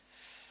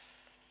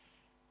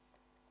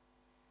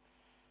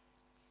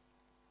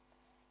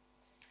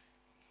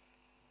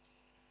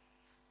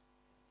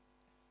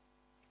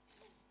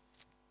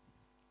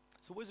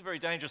It's always a very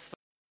dangerous thing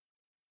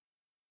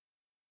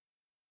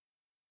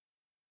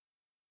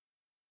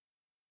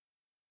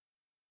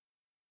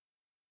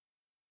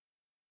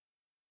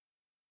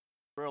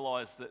to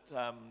realise that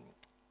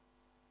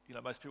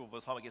most people by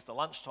the time it gets to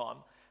lunchtime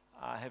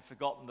have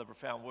forgotten the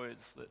profound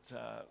words that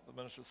the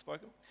minister's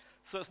spoken.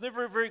 So it's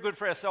never very good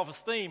for our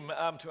self-esteem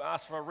to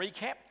ask for a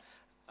recap.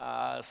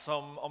 So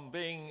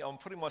I'm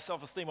putting my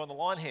self-esteem on the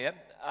line here,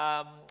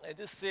 and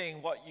just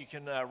seeing what you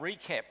can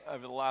recap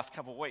over the last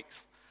couple of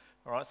weeks.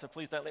 All right, so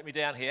please don't let me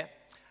down here.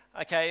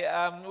 Okay,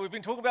 we've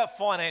been talking about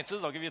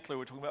finances. I'll give you a clue.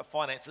 We're talking about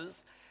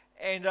finances.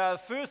 And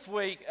first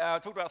week, I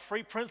talked about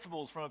 3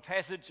 principles from a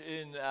passage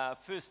in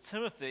 1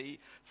 Timothy,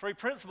 3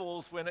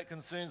 principles when it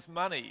concerns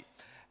money.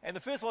 And the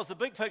first was the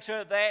big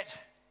picture that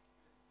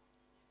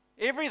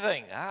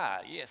everything,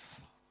 yes,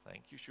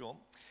 thank you, Sean.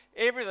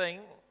 Everything,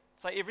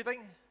 say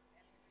everything?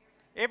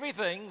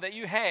 Everything that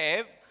you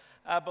have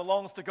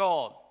belongs to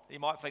God. You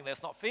might think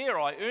that's not fair,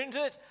 I earned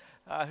it.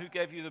 Who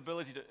gave you the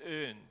ability to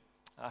earn?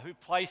 Who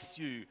placed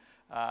you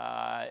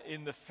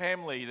in the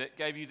family that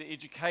gave you the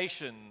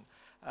education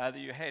that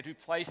you had? Who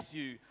placed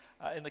you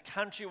in the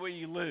country where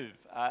you live?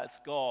 It's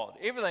God.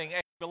 Everything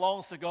actually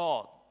belongs to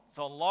God. It's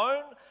on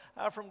loan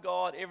from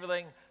God.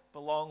 Everything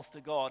belongs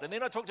to God. And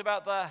then I talked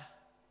about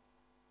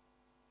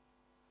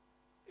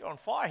you're on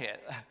fire here.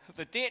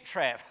 The debt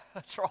trap.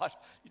 That's right.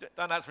 You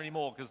don't answer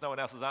anymore because no one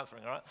else is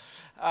answering, all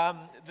right?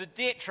 The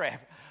debt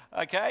trap,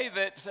 okay,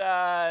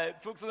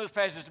 that talks in this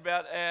passage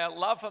about our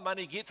love for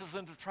money gets us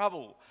into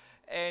trouble.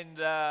 And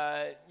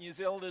New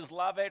Zealanders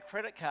love our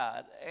credit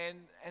card, and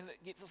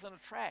it gets us in a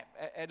trap.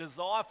 A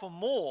desire for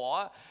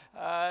more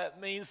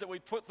means that we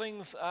put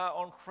things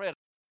on credit.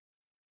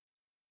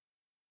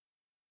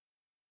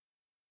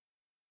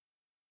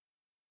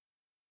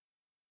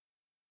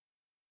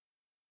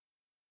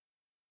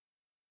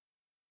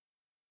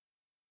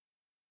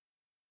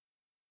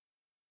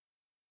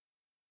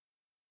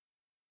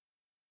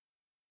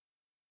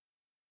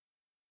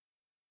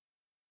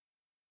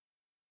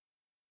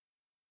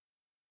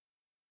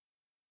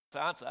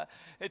 To answer,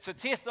 it's a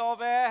test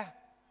of our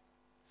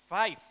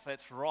faith.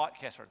 That's right,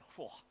 Catherine.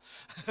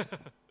 My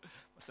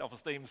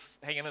self-esteem's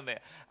hanging in there.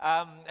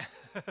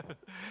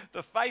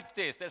 The faith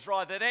test, that's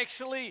right, that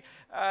actually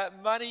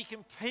money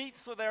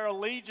competes with our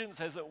allegiance,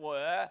 as it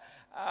were,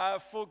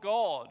 for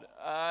God.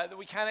 That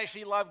we can't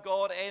actually love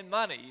God and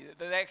money,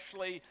 that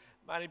actually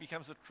money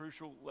becomes a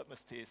crucial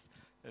litmus test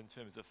in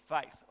terms of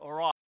faith. All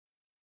right.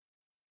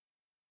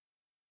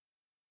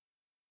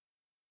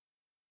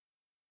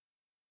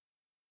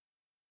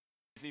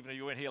 Even though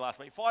you weren't here last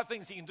week, 5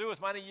 things you can do with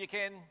money. You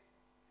can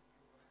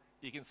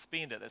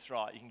spend it, that's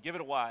right. You can give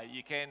it away.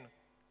 You can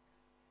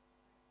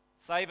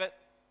save it.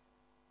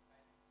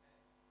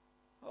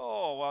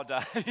 Oh, well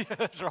done.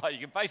 That's right. You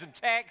can pay some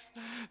tax.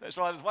 That's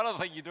right. There's one other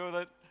thing you do with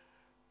it.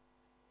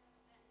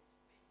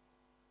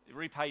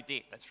 Repay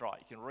debt, that's right.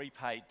 You can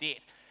repay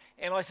debt.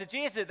 And I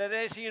suggested that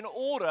actually in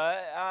order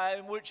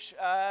in which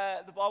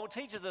the Bible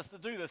teaches us to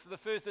do this. So the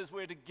first is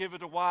we're to give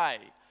it away.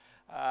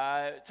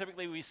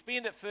 Typically we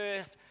spend it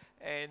first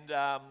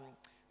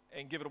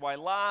and give it away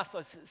last.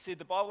 I said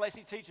the Bible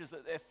actually teaches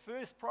that their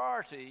first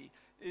priority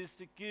is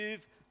to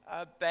give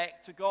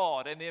back to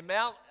God. And the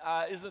amount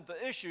isn't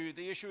the issue.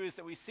 The issue is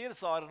that we set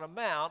aside an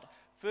amount,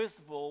 first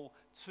of all,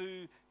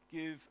 to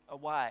give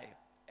away.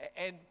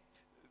 And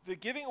the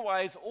giving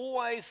away is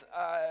always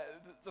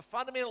the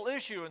fundamental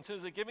issue in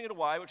terms of giving it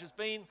away, which has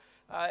been,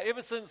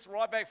 ever since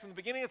right back from the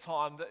beginning of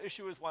time, the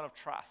issue is one of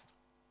trust.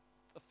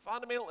 The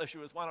fundamental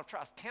issue is one of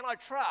trust. Can I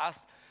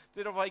trust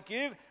that if I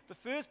give the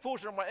first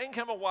portion of my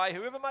income away,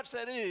 however much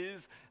that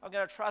is, I'm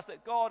going to trust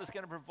that God is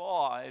going to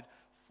provide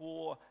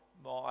for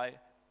my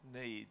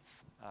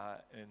needs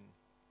in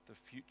the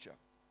future?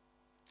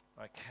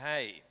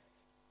 Okay.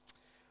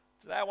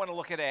 Today I want to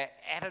look at our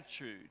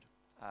attitude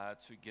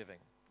to giving.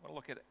 I want to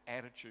look at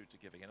attitude to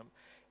giving. And I'm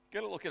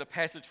going to look at a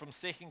passage from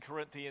 2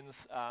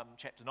 Corinthians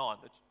chapter 9,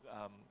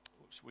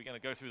 which we're going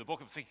to go through the book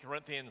of 2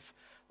 Corinthians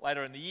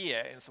later in the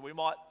year. And so we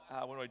might,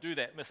 when we do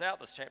that, miss out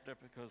this chapter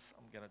because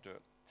I'm going to do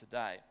it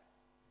today.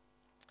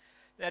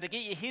 Now, to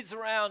get your heads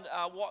around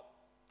what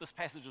this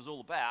passage is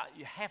all about,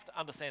 you have to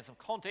understand some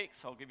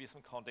context. So I'll give you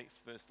some context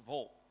first of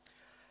all.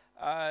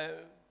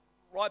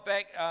 Right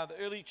back, the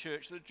early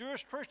church, the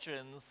Jewish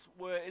Christians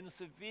were in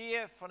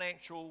severe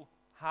financial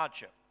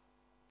hardship.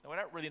 Now, we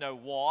don't really know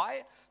why.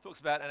 It talks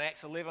about in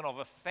Acts 11 of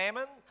a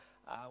famine.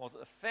 Was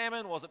it a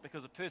famine? Was it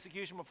because of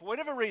persecution? But for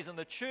whatever reason,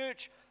 the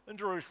church in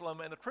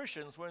Jerusalem and the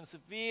Christians were in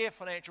severe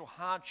financial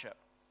hardship.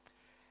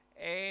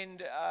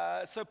 And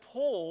so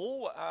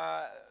Paul,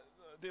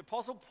 the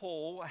Apostle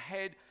Paul,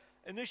 had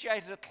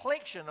initiated a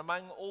collection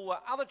among all the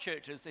other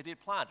churches that he had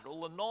planted,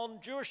 all the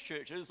non-Jewish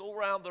churches all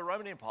around the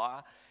Roman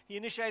Empire. He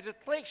initiated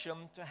a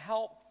collection to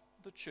help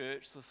the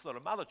church, the sort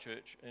of mother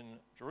church in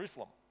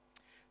Jerusalem.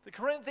 The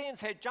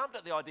Corinthians had jumped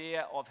at the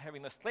idea of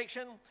having this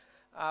collection,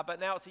 but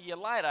now it's a year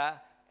later,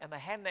 and they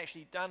hadn't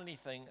actually done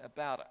anything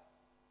about it.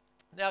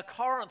 Now,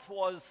 Corinth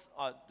was,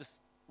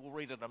 we'll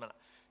read it in a minute.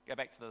 Go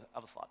back to the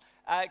other slide.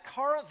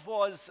 Corinth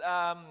was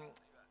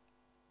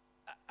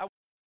a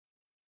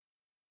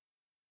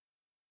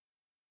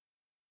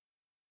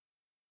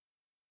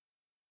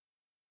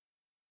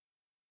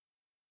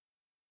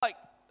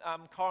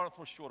Corinth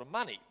was short of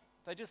money.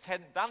 They just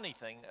hadn't done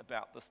anything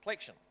about this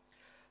collection.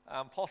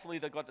 Possibly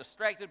they got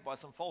distracted by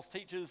some false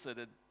teachers that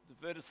had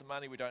diverted some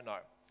money, we don't know.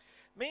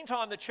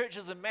 Meantime, the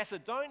churches in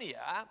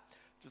Macedonia,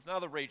 which is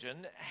another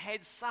region,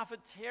 had suffered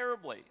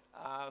terribly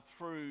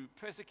through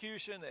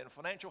persecution and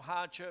financial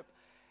hardship,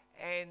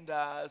 and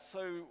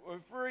so a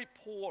very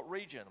poor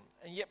region.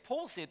 And yet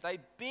Paul said they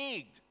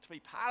begged to be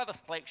part of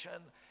this collection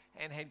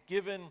and had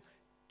given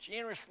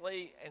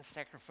generously and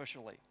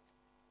sacrificially.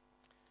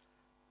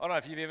 I don't know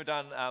if you've ever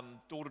done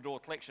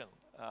door-to-door collection.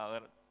 They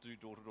don't do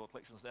door-to-door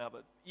collections now,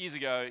 but years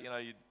ago,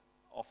 you'd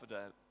offer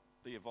to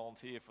be a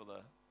volunteer for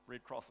the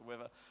Red Cross or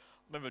whatever. I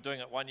remember doing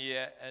it one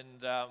year,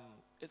 and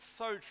it's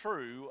so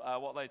true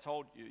what they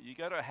told you. You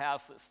go to a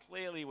house that's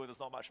clearly where there's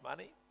not much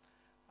money.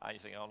 You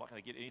think, I'm not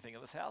going to get anything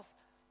in this house.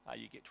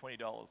 You get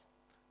 $20.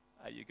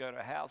 You go to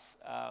a house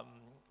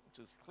which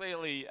is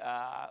clearly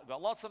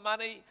got lots of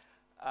money.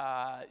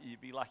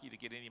 You'd be lucky to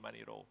get any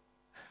money at all.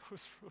 It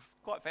was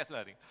quite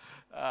fascinating.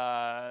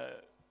 Time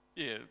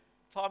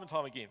and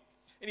time again.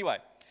 Anyway,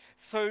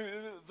 so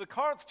the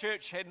Corinth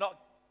church had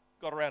not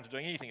got around to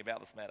doing anything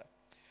about this matter.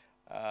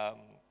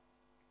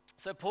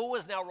 So Paul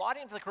is now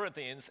writing to the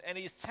Corinthians, and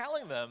he's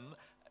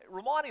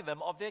reminding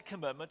them of their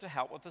commitment to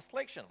help with this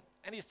collection.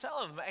 And he's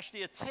telling them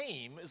actually a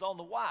team is on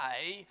the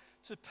way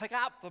to pick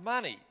up the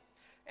money.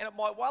 And it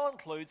might well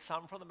include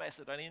some from the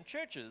Macedonian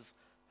churches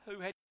who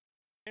had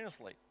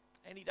generously.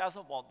 And he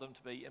doesn't want them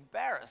to be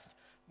embarrassed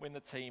when the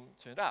team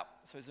turned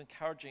up. So he's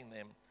encouraging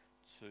them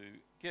to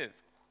give.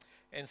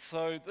 And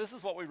so this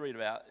is what we read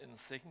about in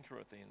 2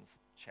 Corinthians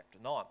chapter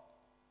 9.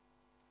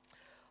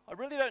 I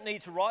really don't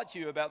need to write to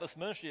you about this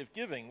ministry of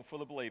giving for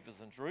the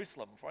believers in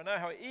Jerusalem, for I know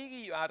how eager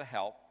you are to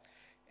help,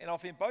 and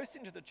I've been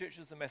boasting to the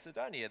churches in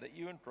Macedonia that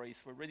you in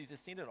Greece were ready to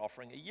send an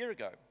offering a year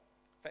ago.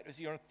 In fact, it was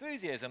your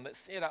enthusiasm that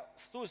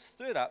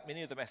stirred up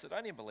many of the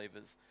Macedonian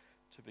believers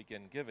to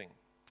begin giving.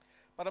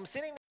 But I'm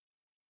sending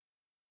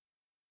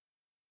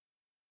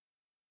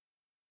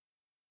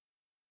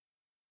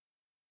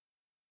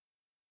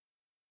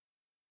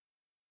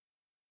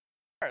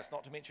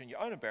not to mention your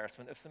own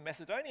embarrassment, if some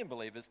Macedonian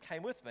believers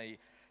came with me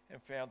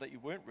and found that you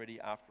weren't ready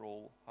after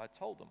all I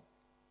told them.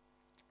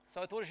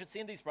 So I thought I should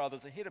send these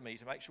brothers ahead of me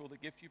to make sure the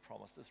gift you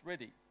promised is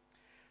ready.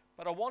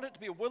 But I want it to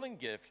be a willing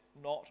gift,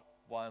 not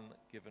one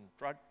given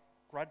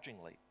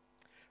grudgingly.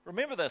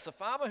 Remember this, a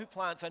farmer who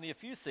plants only a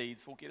few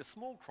seeds will get a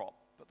small crop,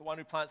 but the one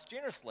who plants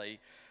generously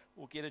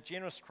will get a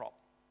generous crop.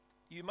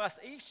 You must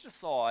each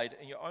decide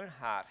in your own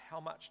heart how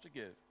much to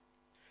give.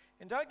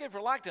 And don't give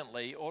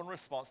reluctantly or in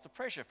response to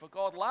pressure, for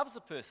God loves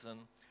a person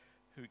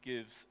who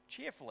gives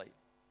cheerfully.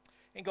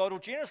 And God will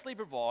generously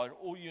provide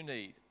all you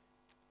need.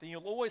 Then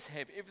you'll always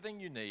have everything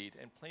you need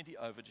and plenty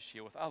over to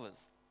share with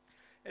others.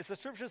 As the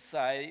scriptures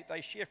say,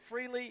 they share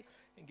freely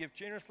and give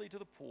generously to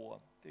the poor.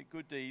 Their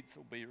good deeds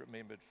will be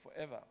remembered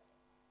forever.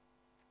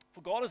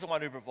 For God is the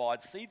one who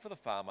provides seed for the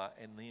farmer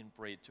and then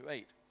bread to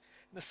eat.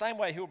 In the same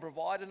way, he will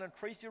provide and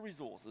increase your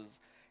resources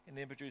and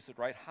then produce a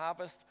great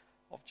harvest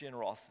of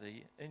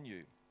generosity in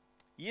you.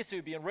 Yes,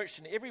 you'll be enriched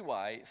in every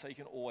way, so you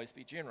can always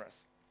be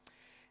generous.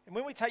 And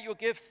when we take your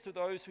gifts to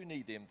those who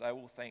need them, they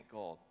will thank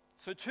God.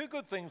 So 2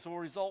 good things will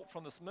result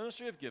from this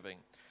ministry of giving.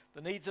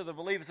 The needs of the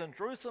believers in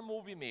Jerusalem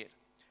will be met,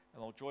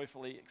 and they'll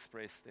joyfully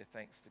express their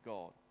thanks to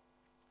God.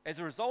 As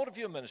a result of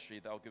your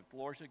ministry, they'll give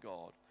glory to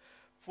God.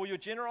 For your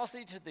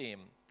generosity to them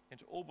and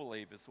to all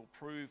believers will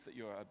prove that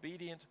you are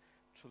obedient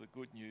to the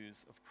good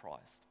news of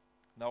Christ.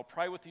 And they'll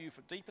pray with you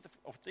for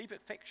deep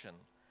affection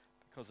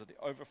because of the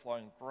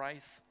overflowing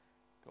grace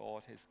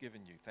God has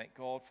given you. Thank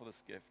God for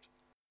this gift.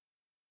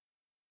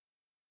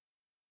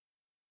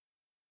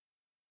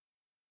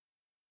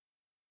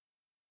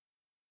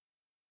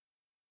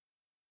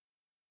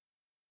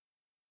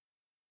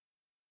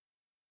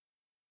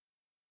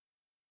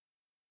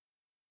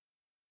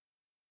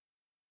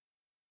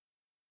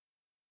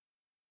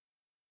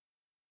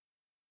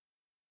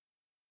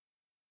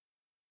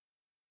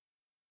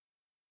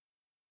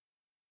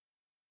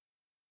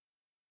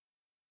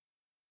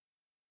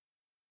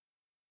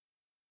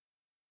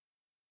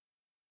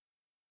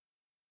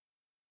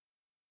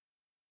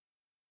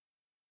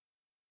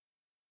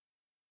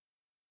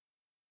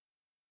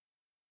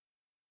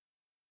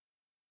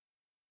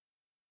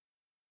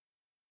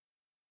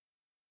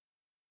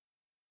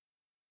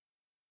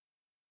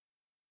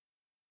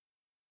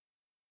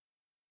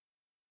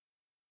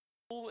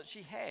 All that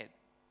she had,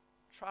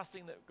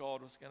 trusting that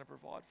God was going to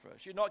provide for her.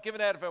 She'd not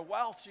given out of her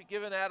wealth, she'd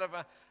given out of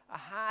a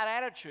hard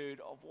attitude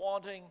of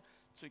wanting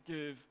to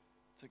give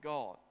to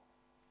God.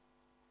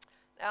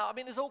 Now, I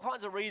mean, there's all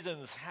kinds of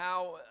reasons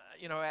how,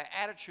 our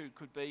attitude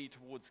could be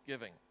towards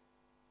giving.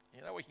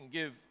 We can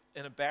give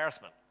in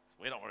embarrassment.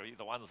 We don't want to be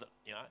the ones that,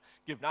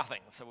 give nothing.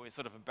 So we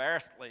sort of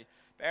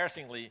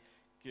embarrassingly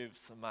give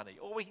some money.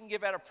 Or we can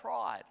give out of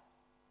pride.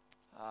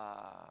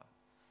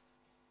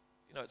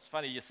 It's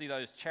funny, you see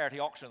those charity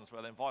auctions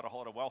where they invite a whole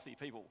lot of wealthy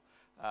people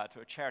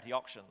to a charity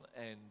auction,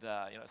 and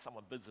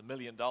someone bids $1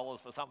 million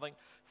for something,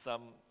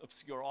 some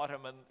obscure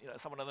item, and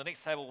someone on the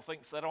next table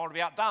thinks they don't want to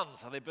be outdone,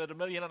 so they bid $1.5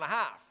 million.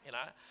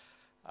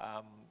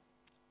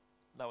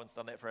 No one's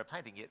done that for our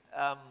painting yet.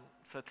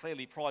 So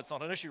clearly pride's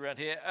not an issue around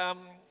here.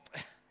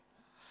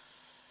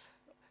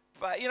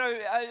 But,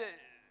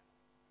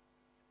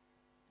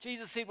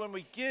 Jesus said when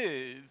we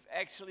give,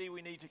 actually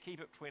we need to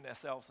keep it between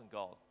ourselves and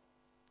God.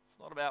 It's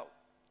not about,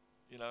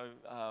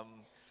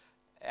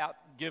 out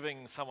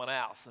giving someone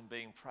else and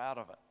being proud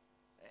of it.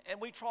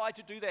 And we try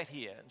to do that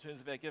here in terms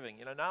of our giving.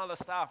 None of the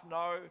staff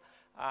know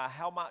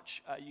how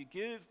much you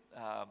give.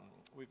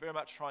 We very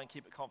much try and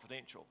keep it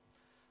confidential.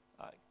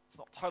 It's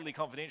not totally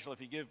confidential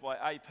if you give by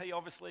AP,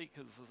 obviously,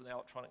 because this is an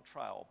electronic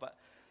trail. But,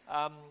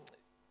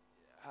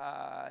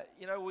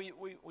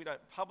 we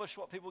don't publish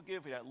what people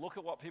give. We don't look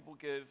at what people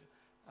give.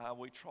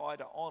 We try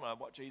to honour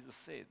what Jesus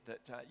said,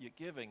 that your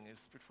giving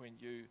is between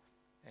you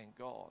and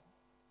God.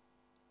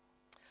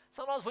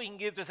 Sometimes we can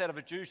give just out of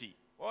a duty.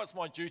 Well, it's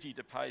my duty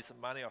to pay some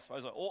money. I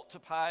suppose I ought to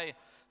pay,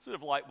 sort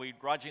of like we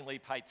grudgingly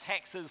pay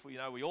taxes. We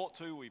ought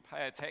to. We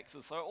pay our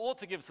taxes, so I ought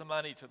to give some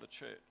money to the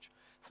church.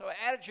 So our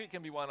attitude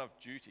can be one of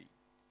duty.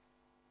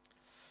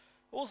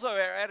 Also, our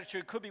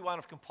attitude could be one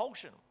of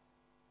compulsion.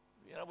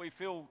 We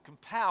feel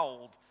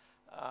compelled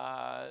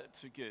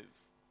to give.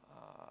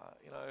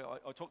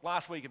 I talked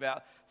last week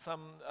about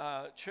some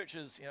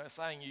churches,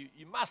 saying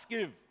you must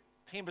give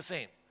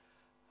 10%.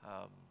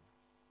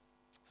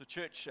 So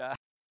church...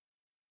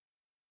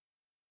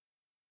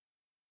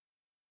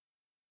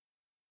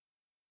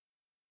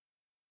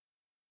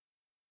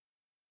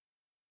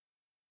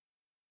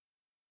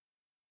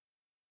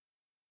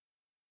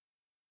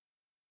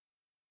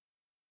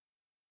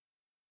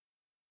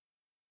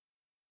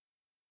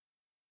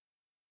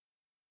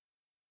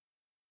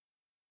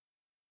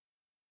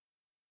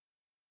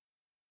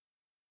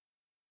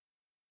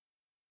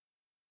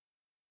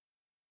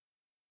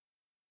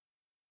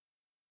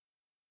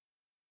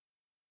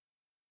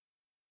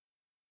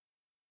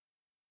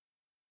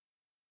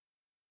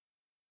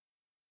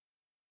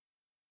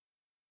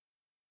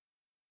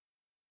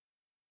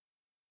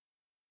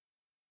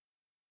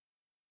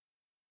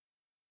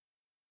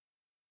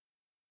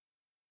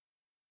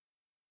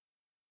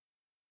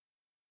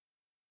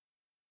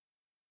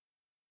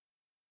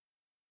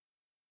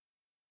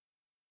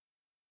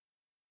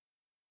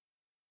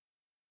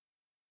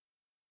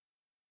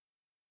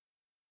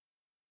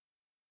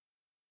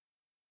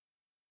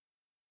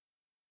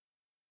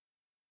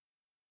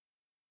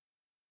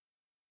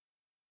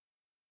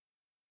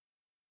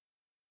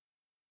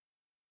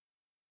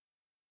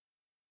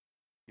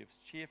 gives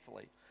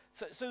cheerfully.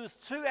 So there's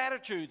two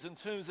attitudes in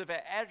terms of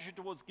our attitude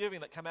towards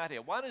giving that come out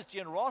here. One is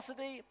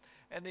generosity,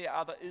 and the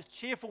other is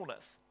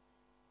cheerfulness.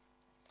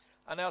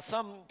 And now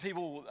some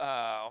people,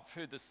 I've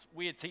heard this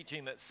weird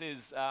teaching that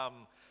says,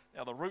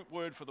 now the root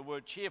word for the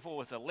word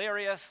cheerful is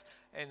hilarious,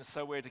 and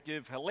so we're to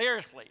give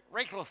hilariously,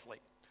 recklessly.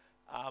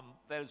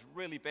 That is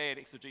really bad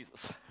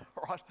exegesis,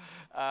 all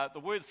right?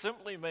 The word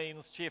simply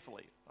means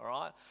cheerfully, all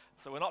right?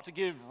 So we're not to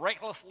give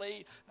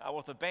recklessly,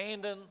 with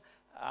abandon,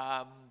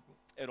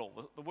 at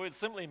all. The word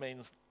simply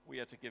means we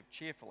are to give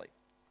cheerfully.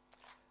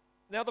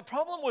 Now, the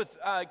problem with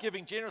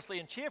giving generously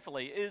and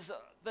cheerfully is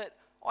that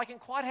I can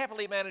quite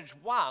happily manage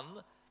one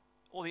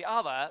or the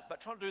other, but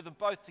trying to do them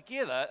both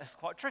together is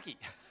quite tricky,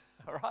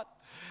 all right?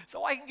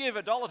 So I can give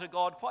 $1 to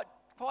God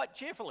quite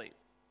cheerfully.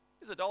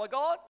 Is $1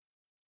 God?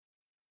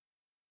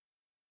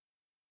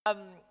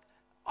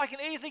 I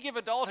can easily give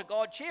 $1 to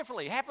God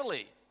cheerfully,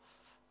 happily.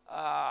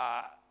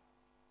 I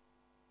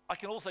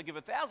can also give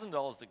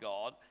 $1,000 to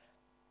God,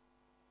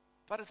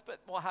 but it's a bit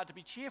more hard to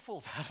be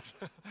cheerful about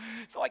it.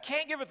 So I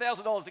can give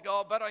 $1,000 to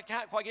God, but I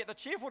can't quite get the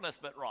cheerfulness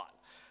bit right.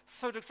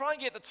 So to try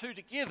and get the two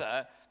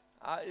together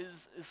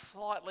is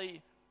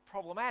slightly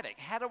problematic.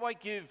 How do I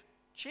give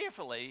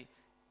cheerfully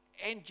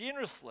and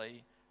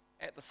generously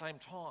at the same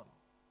time?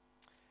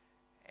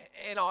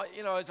 And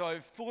as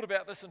I've thought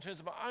about this in terms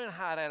of my own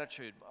heart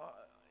attitude,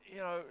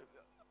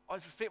 I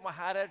suspect my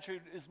heart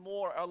attitude is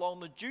more along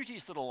the duty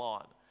sort of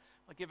line.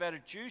 I give out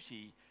of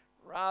duty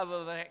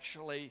rather than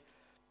actually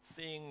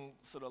seeing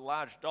sort of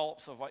large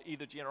dollops of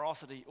either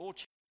generosity or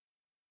charity.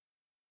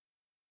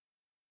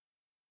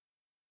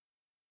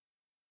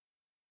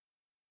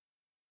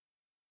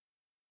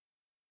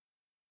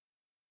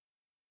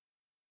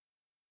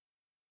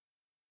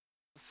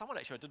 Someone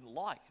actually I didn't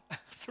like. I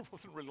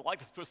didn't really like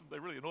this person. They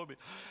really annoyed me.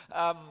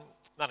 None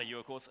of you,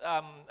 of course.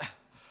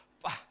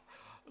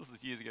 This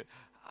is years ago.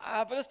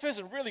 But this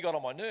person really got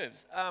on my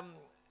nerves.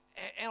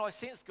 And I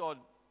sensed God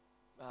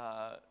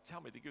tell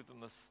me to give them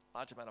this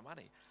large amount of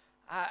money.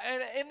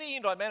 And in the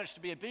end, I managed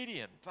to be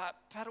obedient, but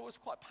it was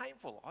quite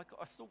painful.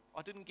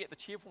 I didn't get the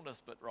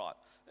cheerfulness bit right.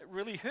 It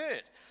really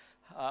hurt.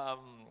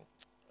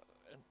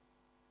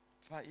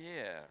 But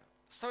yeah,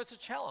 so it's a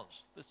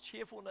challenge, this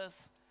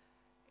cheerfulness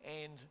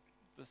and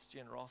this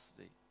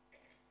generosity.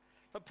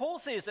 But Paul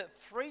says that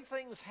three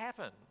things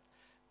happen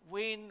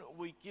when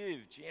we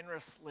give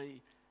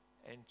generously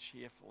and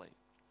cheerfully.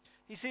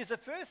 He says the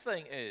first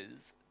thing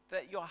is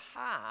that your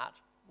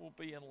heart will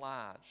be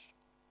enlarged.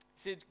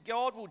 He said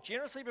God will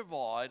generously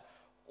provide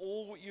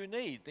all you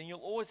need. Then you'll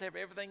always have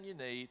everything you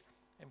need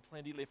and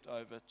plenty left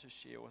over to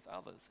share with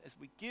others. As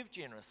we give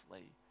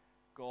generously,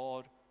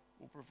 God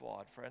will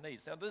provide for our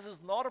needs. Now, this is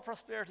not a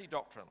prosperity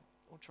doctrine,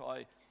 which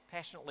I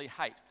passionately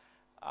hate.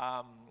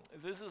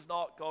 This is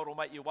not God will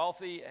make you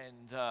wealthy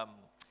and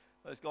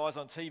those guys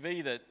on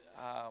TV that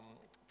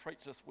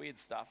preach this weird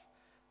stuff.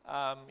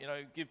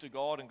 Give to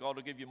God and God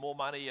will give you more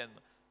money, and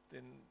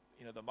then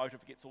the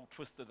motive gets all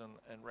twisted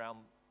and round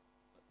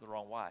the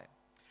wrong way.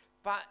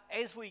 But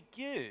as we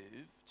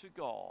give to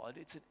God,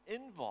 it's an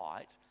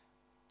invite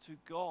to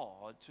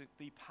God to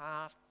be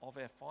part of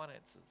our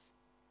finances.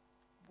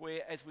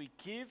 Where as we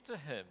give to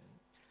Him,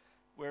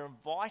 we're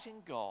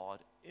inviting God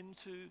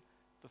into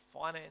the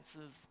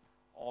finances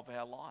of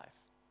our life.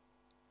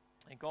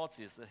 And God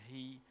says that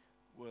He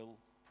will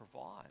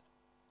provide.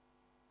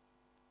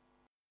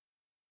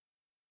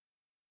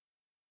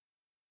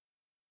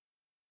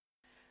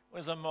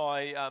 When I was in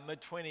my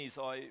mid-20s,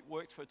 I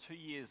worked for 2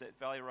 years at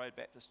Valley Road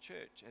Baptist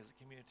Church as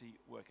a community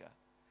worker.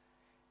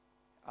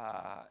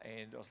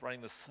 And I was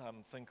running this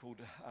thing called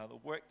the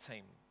work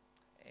team.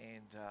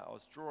 And I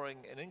was drawing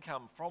an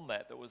income from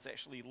that was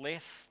actually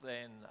less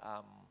than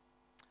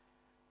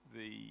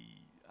the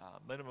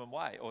minimum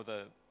wage, or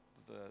the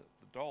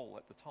dole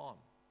at the time.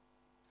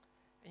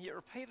 And yet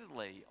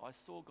repeatedly, I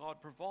saw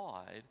God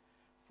provide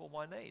for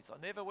my needs.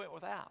 I never went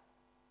without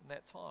in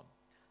that time.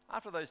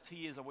 After those 2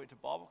 years, I went to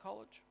Bible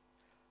college.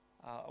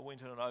 I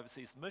went on an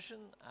overseas mission,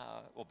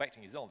 back to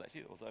New Zealand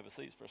actually, it was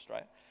overseas for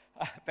Australia.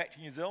 Back to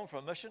New Zealand for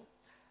a mission.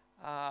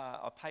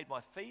 I paid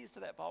my fees to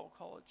that Bible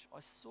college. I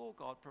saw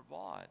God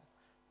provide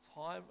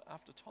time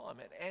after time.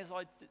 And as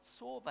I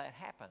saw that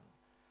happen,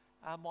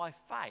 my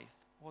faith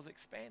was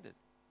expanded.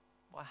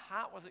 My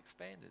heart was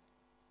expanded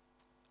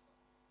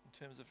in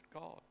terms of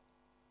God.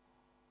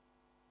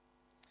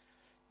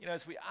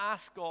 As we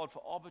ask God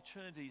for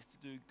opportunities to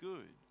do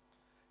good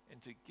and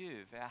to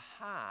give, our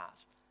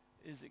heart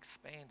is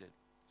expanded.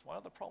 It's one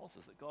of the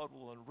promises that God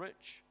will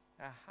enrich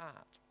our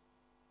heart.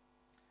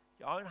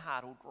 Your own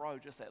heart will grow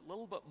just that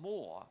little bit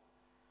more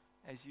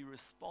as you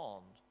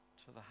respond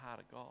to the heart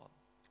of God.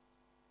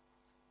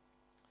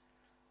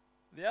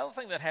 The other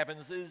thing that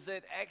happens is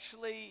that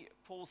actually,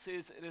 Paul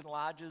says, it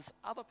enlarges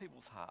other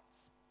people's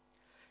hearts.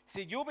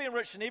 He said, you'll be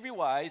enriched in every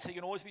way, so you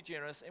can always be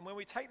generous, and when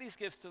we take these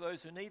gifts to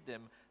those who need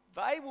them,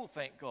 they will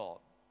thank God.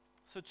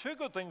 So 2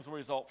 good things will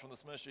result from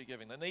this ministry of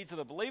giving. The needs of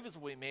the believers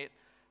will be met,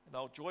 and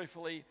they'll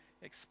joyfully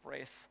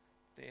express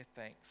their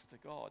thanks to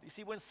God. You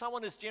see, when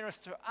someone is generous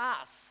to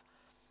us,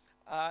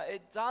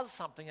 it does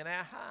something in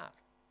our heart.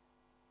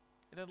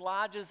 It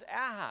enlarges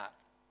our heart.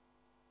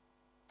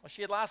 I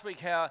shared last week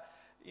how,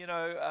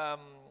 a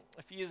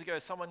few years ago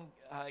someone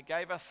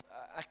gave us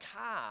a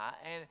car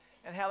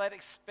and how that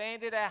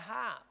expanded our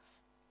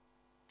hearts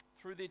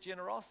through their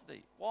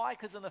generosity. Why?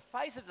 Because in the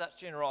face of such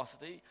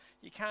generosity,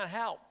 you can't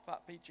help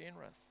but be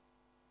generous.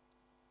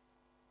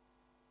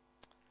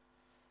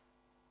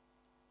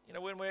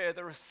 When we're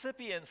the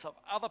recipients of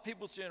other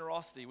people's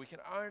generosity, we can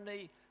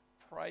only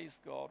praise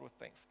God with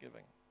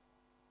thanksgiving.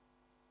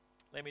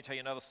 Let me tell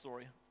you another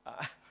story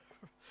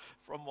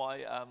from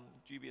my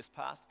dubious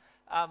past.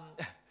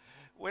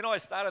 When I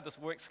started this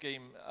work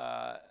scheme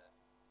at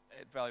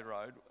Valley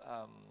Road,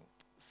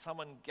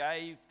 someone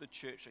gave the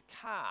church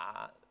a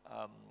car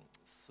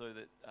so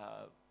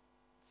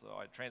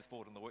I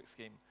transport in the work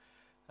scheme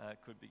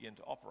could begin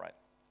to operate.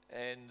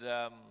 And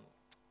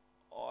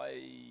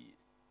I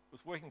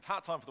was working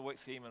part-time for the work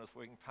scheme, and I was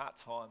working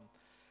part-time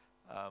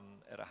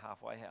at a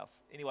halfway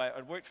house. Anyway,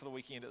 I'd worked for the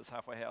weekend at this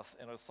halfway house,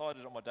 and I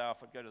decided on my day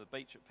off I'd go to the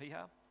beach at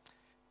Piha.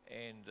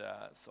 And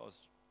so I was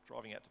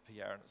driving out to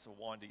Piha, and it's a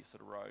windy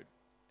sort of road.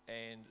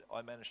 And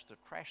I managed to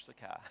crash the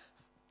car.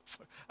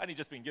 Only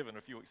just been given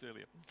a few weeks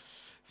earlier.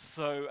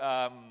 So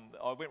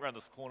I went around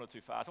this corner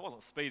too fast. I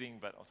wasn't speeding,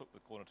 but I took the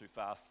corner too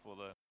fast for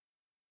the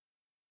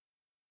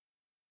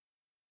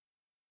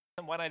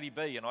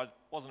 180B, and I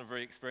wasn't a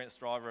very experienced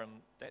driver,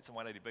 and Datsun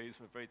 180Bs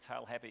were very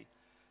tail happy.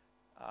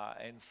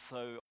 And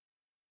so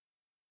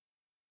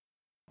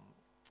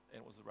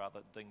it was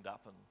rather dinged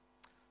up, and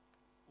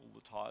all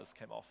the tyres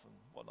came off and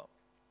whatnot.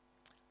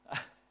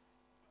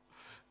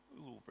 It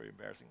was all very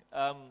embarrassing.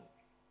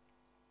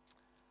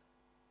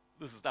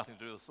 This has nothing to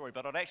do with the story,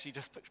 but I'd actually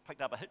just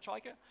picked up a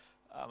hitchhiker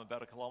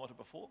about a kilometre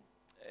before,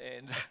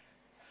 and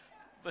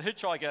the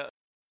hitchhiker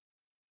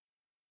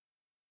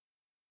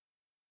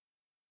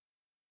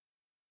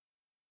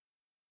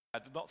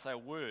did not say a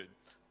word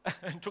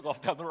and took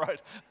off down the road.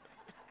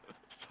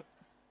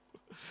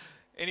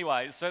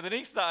 Anyway, so the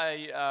next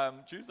day,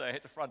 Tuesday, I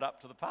had to front up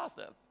to the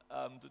pastor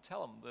to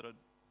tell him that I'd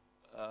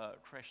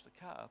crashed the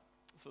car.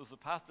 So there's the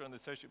pastor and the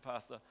associate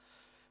pastor,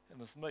 and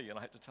there's me, and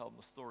I had to tell him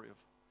the story of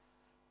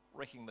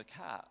wrecking the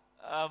car.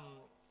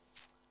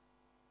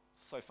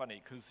 So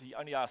funny, because he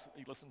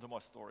listened to my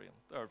story, and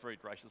they were very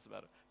gracious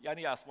about it. He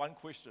only asked one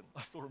question.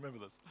 I still remember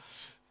this.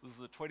 This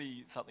is a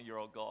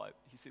 20-something-year-old guy.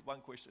 He said one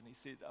question. He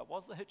said,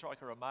 was the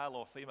hitchhiker a male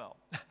or female?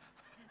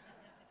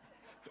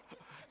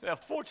 Now,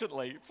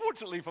 fortunately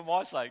for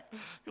my sake,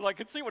 because I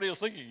could see what he was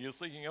thinking. He was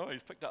thinking, oh,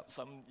 he's picked up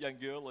some young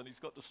girl and he's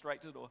got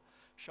distracted or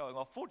showing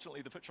off.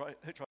 Fortunately, the hitchhiker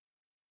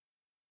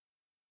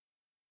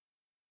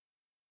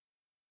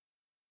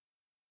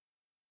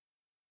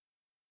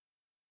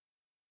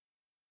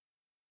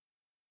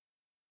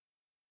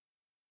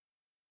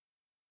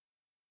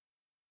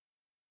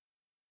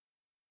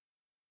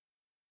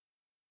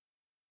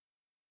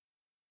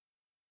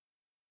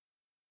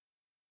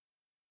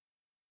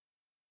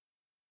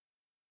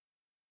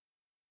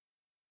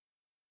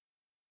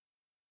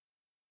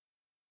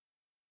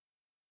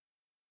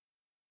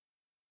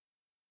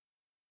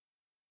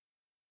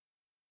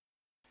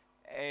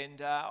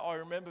And I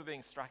remember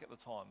being struck at the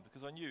time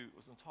because I knew it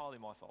was entirely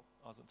my fault.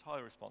 I was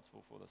entirely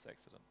responsible for this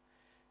accident.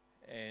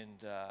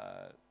 And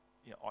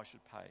I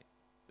should pay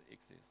the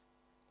excess.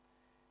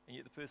 And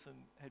yet the person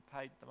had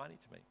paid the money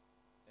to me.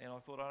 And I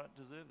thought, I don't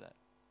deserve that.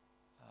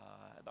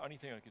 The only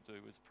thing I could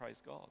do was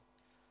praise God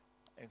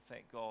and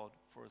thank God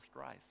for his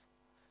grace.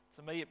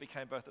 To me, it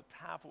became both a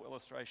powerful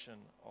illustration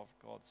of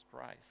God's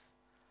grace,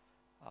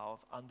 of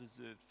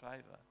undeserved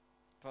favor,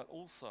 but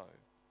also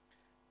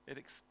it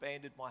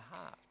expanded my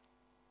heart.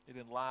 It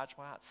enlarged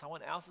my heart.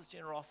 Someone else's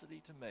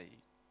generosity to me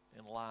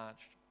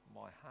enlarged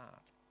my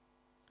heart.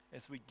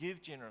 As we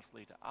give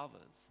generously to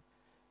others,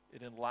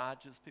 it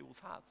enlarges people's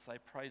hearts. They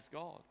praise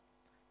God.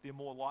 They're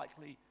more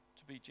likely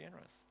to be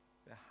generous.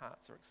 Their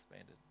hearts are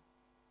expanded.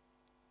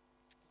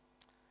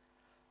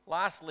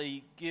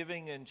 Lastly,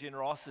 giving and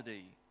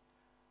generosity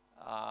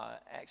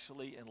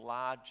actually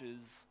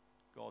enlarges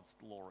God's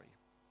glory.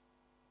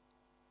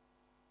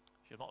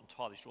 I'm not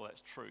entirely sure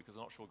that's true because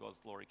I'm not sure God's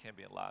glory can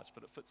be enlarged,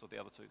 but it fits with the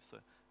other two,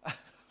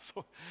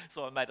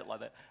 so I made it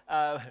like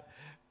that.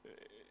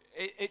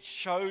 It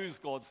shows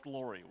God's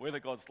glory.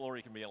 Whether God's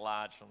glory can be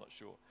enlarged, I'm not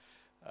sure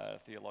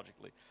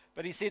theologically.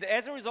 But he said,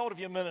 as a result of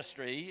your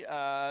ministry,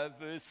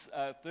 verse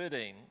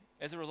 13,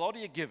 as a result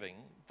of your giving,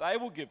 they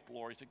will give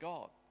glory to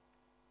God.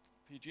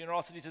 For your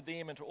generosity to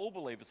them and to all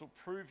believers will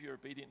prove you're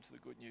obedient to the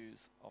good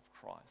news of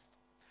Christ.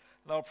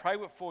 And they'll pray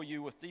for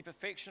you with deep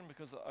affection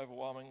because of the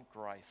overwhelming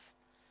grace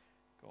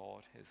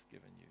God has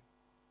given you.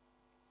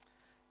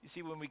 You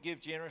see, when we give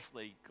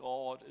generously,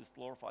 God is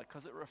glorified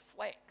because it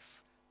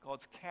reflects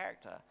God's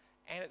character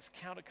and its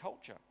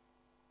counterculture.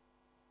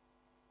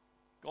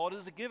 God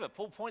is a giver.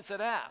 Paul points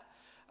it out.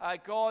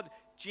 God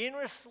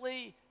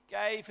generously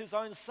gave his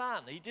own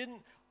son. He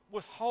didn't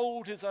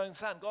withhold his own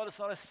son. God is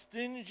not a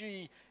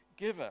stingy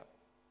giver.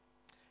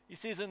 He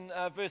says in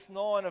verse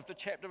 9 of the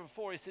chapter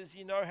before, he says,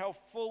 you know how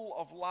full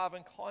of love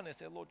and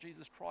kindness our Lord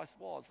Jesus Christ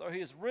was. Though he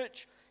is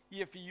rich,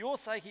 yet for your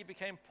sake he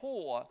became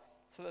poor,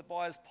 so that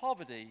by his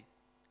poverty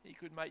he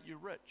could make you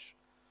rich.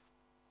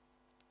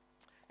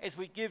 As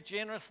we give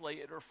generously,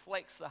 it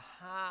reflects the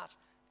heart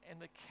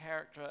and the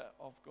character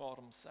of God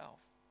himself.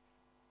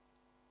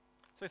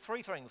 So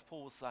 3 things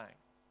Paul was saying.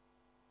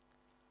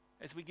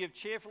 As we give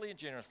cheerfully and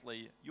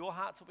generously, your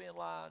hearts will be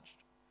enlarged,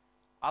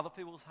 other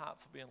people's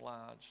hearts will be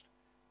enlarged,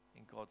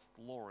 and God's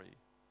glory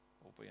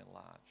will be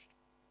enlarged.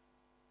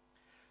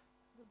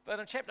 But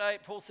in chapter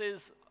 8, Paul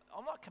says,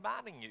 I'm not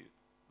commanding you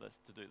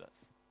to do this.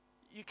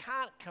 You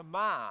can't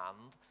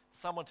command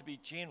someone to be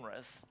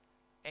generous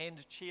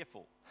and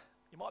cheerful.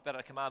 You might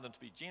better command them to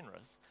be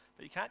generous,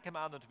 but you can't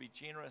command them to be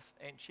generous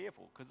and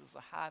cheerful because it's a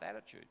hard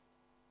attitude.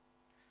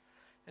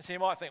 And so you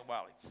might think,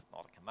 well, it's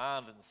not a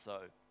command, and so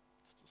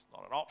it's just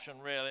not an option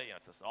really.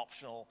 It's just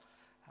optional.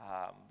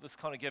 This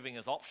kind of giving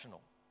is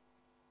optional.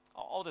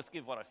 I'll just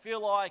give what I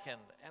feel like, and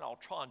I'll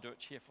try and do it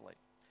cheerfully.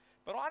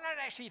 But I don't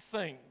actually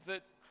think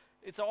that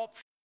it's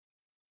optional.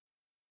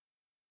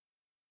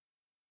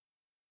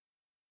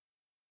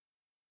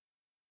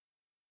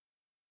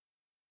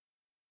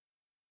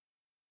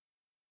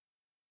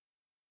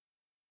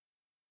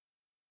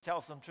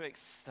 Tells them to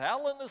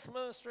excel in this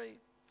ministry.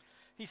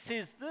 He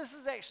says this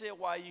is actually a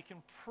way you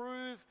can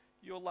prove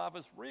your love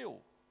is real.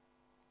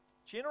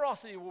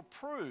 Generosity will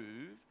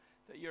prove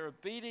that you're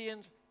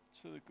obedient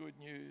to the good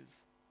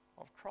news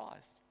of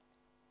Christ.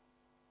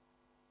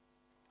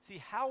 See,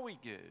 how we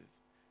give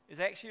is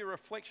actually a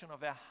reflection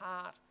of our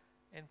heart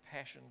and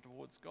passion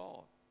towards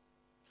God.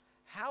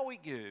 How we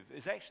give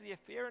is actually a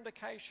fair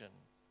indication.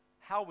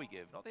 How we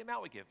give, not the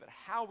amount we give, but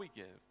how we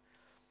give,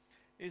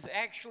 is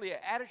actually, our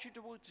attitude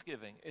towards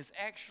giving is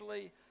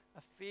actually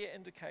a fair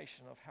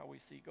indication of how we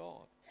see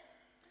God.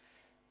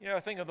 You know, I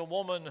think of the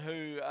woman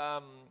who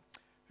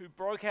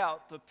broke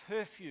out the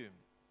perfume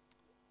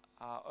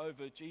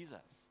over Jesus.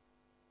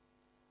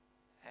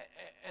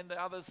 And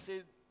the others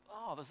said,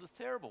 oh, this is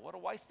terrible, what a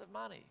waste of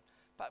money.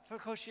 But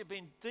because she had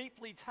been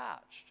deeply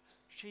touched,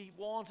 she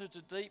wanted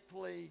to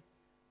deeply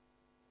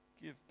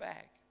give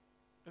back.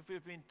 If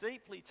we've been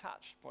deeply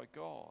touched by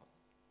God,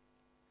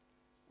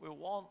 we'll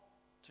want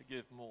to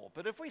give more.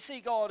 But if we see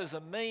God as a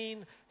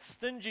mean,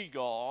 stingy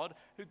God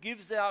who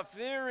gives out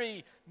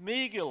very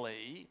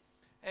meagerly,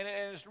 and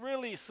it's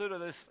really sort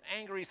of this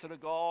angry sort of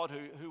God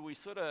who we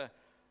sort of,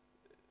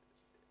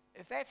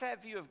 if that's our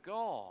view of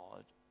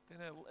God,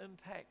 then it will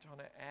impact on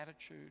our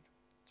attitude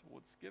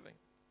towards giving.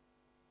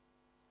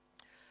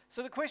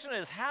 So the question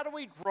is, how do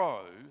we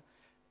grow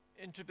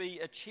into be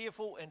a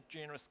cheerful and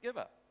generous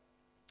giver?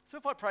 So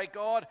if I pray,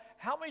 God,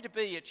 help me to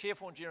be a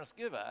cheerful and generous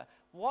giver,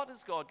 what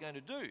is God going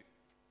to do?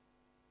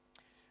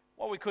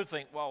 Well, we could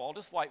think, well, I'll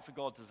just wait for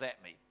God to zap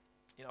me.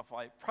 You know, if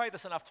I pray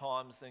this enough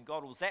times, then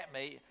God will zap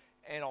me,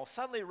 and I'll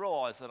suddenly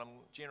realize that I'm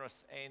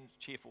generous and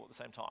cheerful at the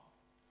same time.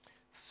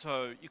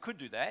 So you could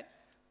do that,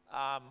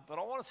 but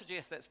I want to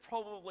suggest that's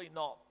probably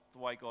not the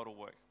way God will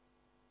work.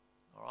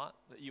 All right?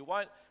 That you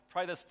won't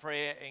pray this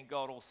prayer and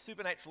God will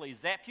supernaturally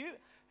zap you,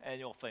 and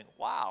you'll think,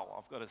 wow,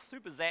 I've got a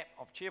super zap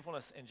of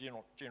cheerfulness and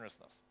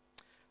generousness.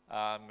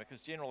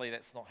 Because generally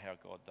that's not how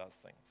God does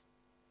things.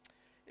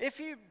 If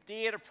you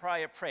dare to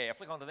pray a prayer,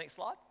 flick on to the next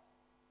slide.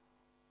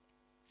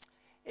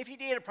 If you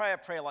dare to pray a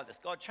prayer like this,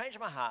 God, change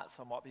my heart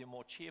so I might be a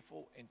more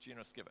cheerful and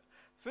generous giver.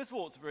 First of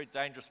all, it's a very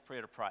dangerous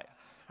prayer to pray.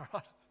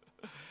 Right?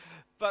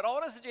 But I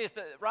want to suggest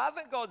that rather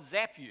than God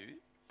zap you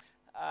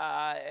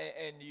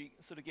and you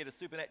sort of get a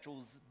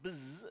supernatural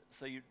buzz,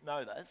 so you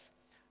know this,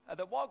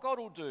 that what God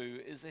will do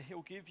is that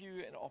he'll give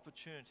you an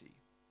opportunity.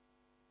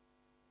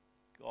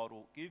 God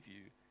will give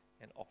you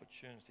an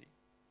opportunity.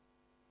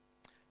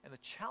 And the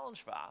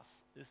challenge for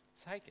us is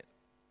to take it.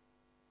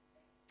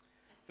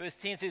 Verse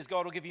 10 says,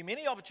 God will give you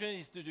many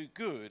opportunities to do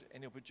good,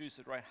 and he'll produce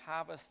a great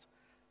harvest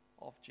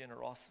of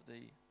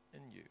generosity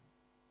in you.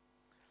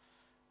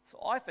 So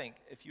I think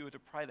if you were to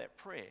pray that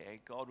prayer,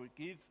 God would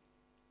give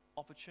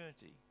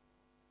opportunity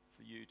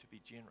for you to be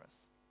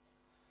generous.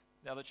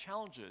 Now the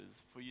challenge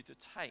is for you to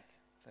take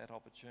that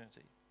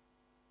opportunity.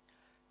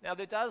 Now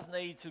there does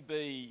need to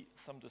be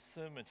some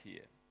discernment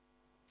here.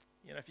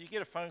 You know, if you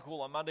get a phone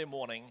call on Monday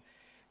morning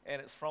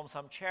and it's from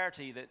some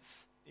charity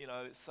that's, you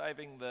know,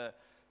 saving the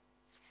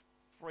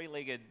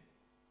three-legged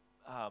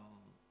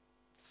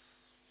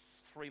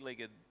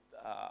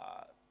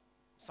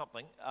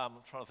something, I'm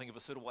trying to think of a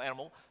suitable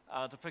animal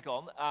to pick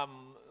on,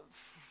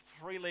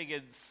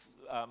 three-legged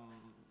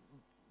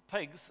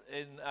pigs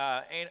in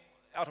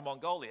Outer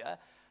Mongolia,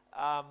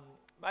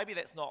 maybe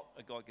that's not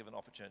a God-given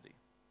opportunity.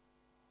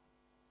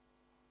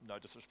 No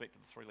disrespect to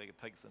the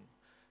three-legged pigs in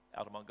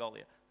Outer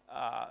Mongolia,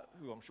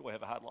 who I'm sure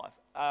have a hard life.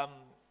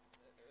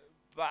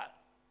 But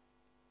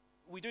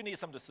we do need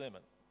some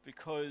discernment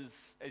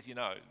because, as you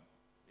know,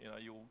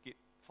 you'll get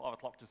 5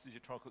 o'clock just as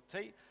you're trying to cook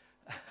tea.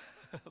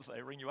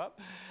 They ring you up.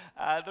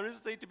 There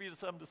does need to be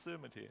some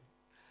discernment here.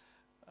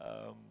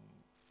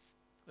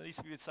 There needs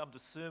to be some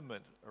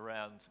discernment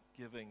around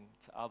giving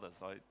to others.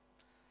 I,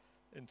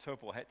 in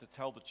Tupelo, had to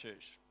tell the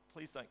church,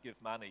 please don't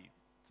give money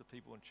to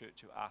people in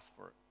church who ask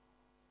for it.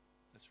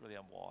 It's really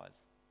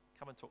unwise.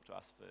 Come and talk to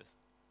us first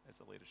as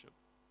a leadership.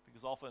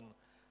 Because often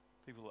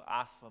people who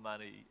ask for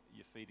money,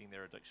 you're feeding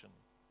their addiction.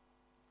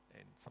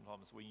 And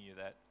sometimes we knew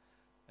that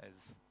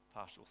as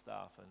pastoral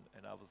staff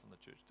and others in the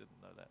church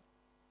didn't know that.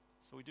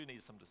 So we do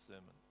need some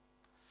discernment.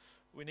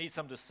 We need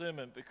some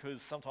discernment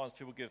because sometimes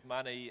people give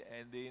money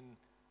and then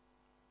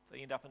they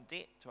end up in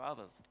debt to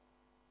others.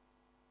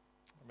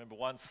 I remember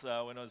once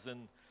when I was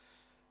in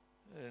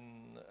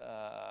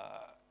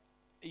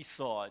East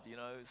Side,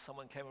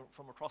 someone came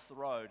from across the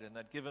road and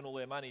they'd given all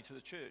their money to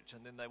the church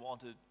and then they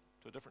wanted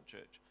to a different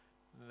church.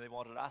 And then they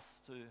wanted us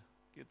to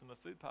give them a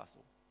food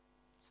parcel.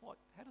 It's like,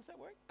 how does that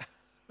work?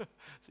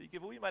 So you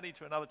give all your money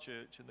to another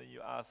church and then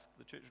you ask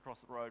the church across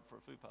the road for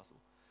a food parcel.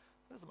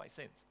 That doesn't make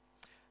sense.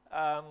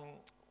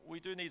 We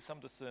do need some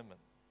discernment.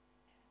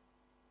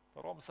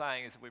 But what I'm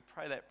saying is if we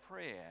pray that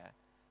prayer,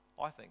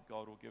 I think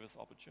God will give us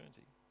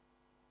opportunity.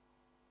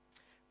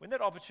 When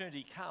that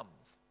opportunity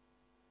comes,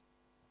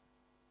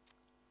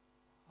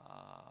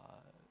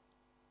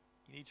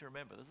 you need to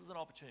remember this is an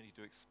opportunity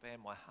to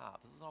expand my heart.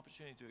 This is an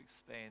opportunity to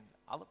expand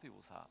other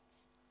people's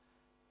hearts.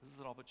 This is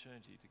an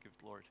opportunity to give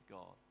glory to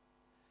God.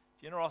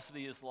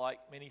 Generosity is like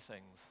many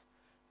things.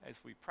 As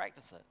we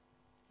practice it,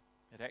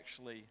 it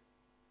actually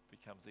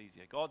becomes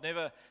easier. God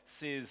never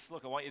says,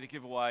 look, I want you to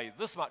give away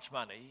this much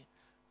money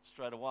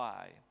straight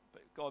away.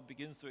 But God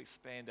begins to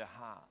expand our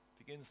heart,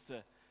 begins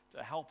to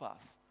help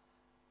us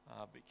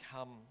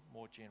become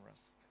more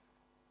generous.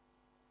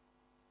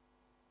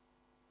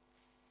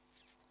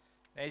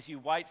 As you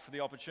wait for the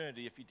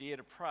opportunity, if you dare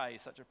to pray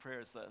such a prayer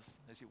as this,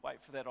 as you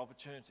wait for that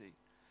opportunity,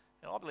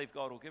 and I believe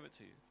God will give it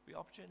to you, the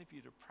opportunity for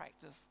you to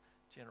practice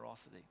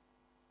generosity.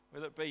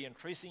 Whether it be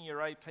increasing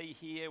your AP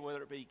here,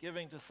 whether it be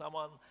giving to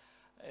someone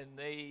in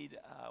need,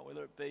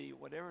 whether it be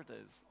whatever it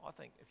is, I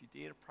think if you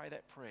dare to pray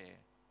that prayer,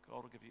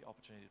 God will give you the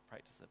opportunity to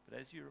practice it. But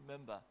as you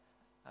remember,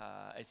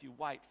 as you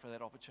wait for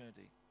that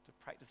opportunity to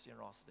practice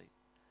generosity,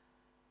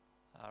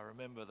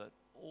 remember that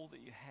all that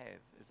you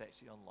have is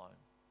actually on loan.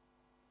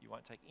 You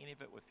won't take any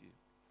of it with you.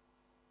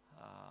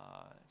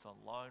 It's on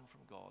loan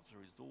from God. It's a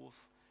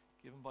resource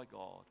given by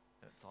God,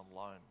 and it's on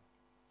loan.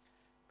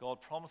 God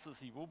promises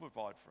he will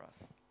provide for us.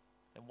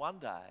 And one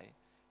day,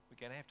 we're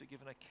going to have to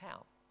give an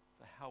account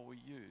for how we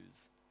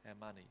use our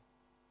money.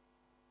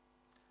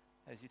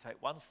 As you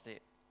take one step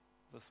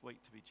this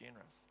week to be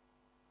generous,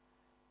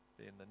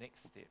 then the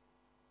next step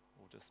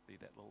will just be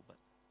that little bit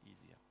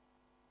easier.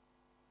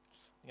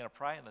 I'm going to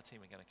pray and the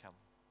team are going to come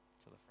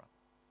to the front.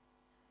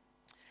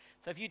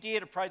 So if you dare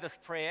to pray this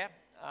prayer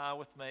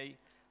with me,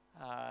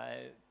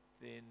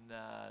 then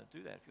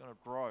do that. If you want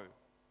to grow,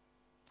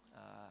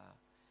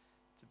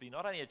 to be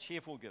not only a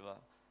cheerful giver,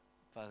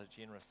 but a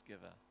generous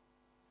giver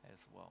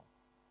as well.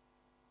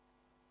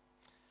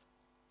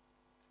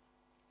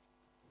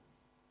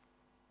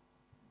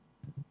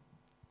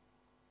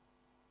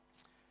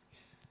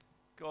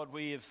 God,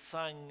 we have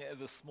sung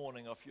this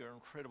morning of your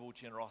incredible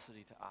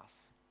generosity to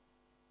us.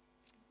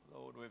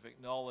 Lord, we've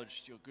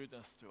acknowledged your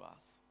goodness to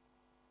us.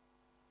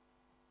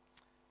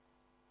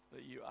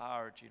 That you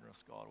are a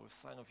generous God. We've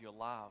sung of your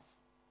love.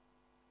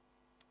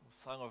 We've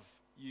sung of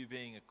you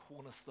being a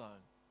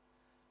cornerstone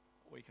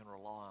we can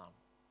rely on.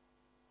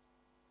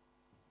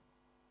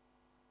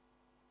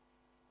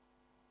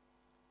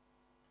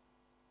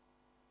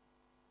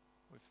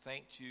 We've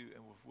thanked you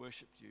and we've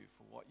worshipped you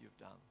for what you've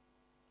done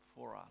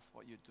for us,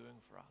 what you're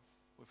doing for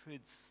us. We've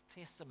heard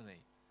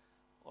testimony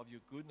of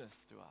your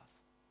goodness to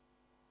us.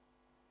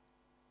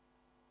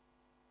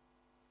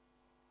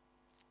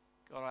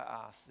 God,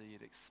 I ask that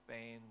you'd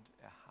expand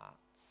our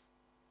hearts,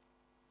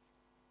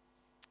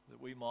 that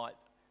we might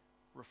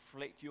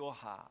reflect your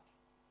heart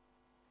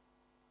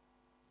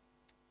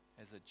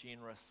as a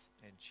generous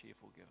and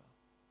cheerful giver.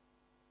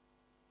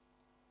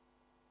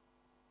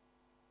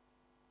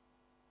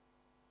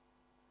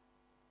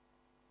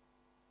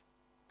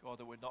 God,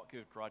 that would not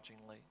give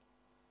grudgingly,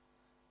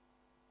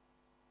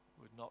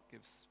 would not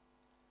give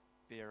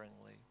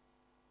sparingly,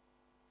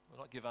 would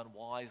not give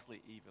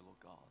unwisely either, Lord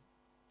God,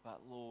 but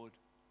Lord,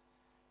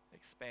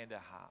 expand our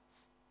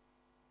hearts.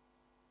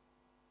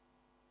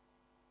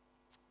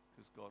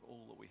 Because God,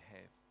 all that we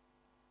have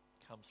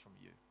comes from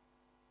you.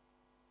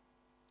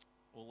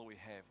 All that we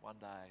have one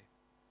day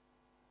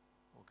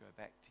will go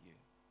back to you.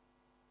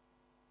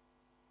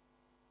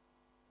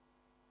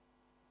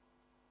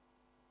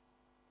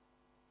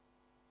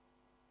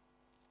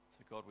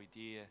 So God, we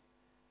dare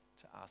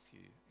to ask you,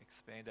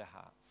 expand our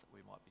hearts that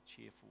we might be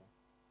cheerful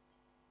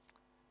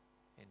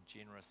and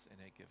generous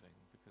in our giving,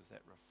 because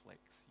that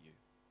reflects you.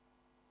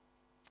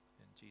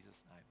 In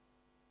Jesus' name.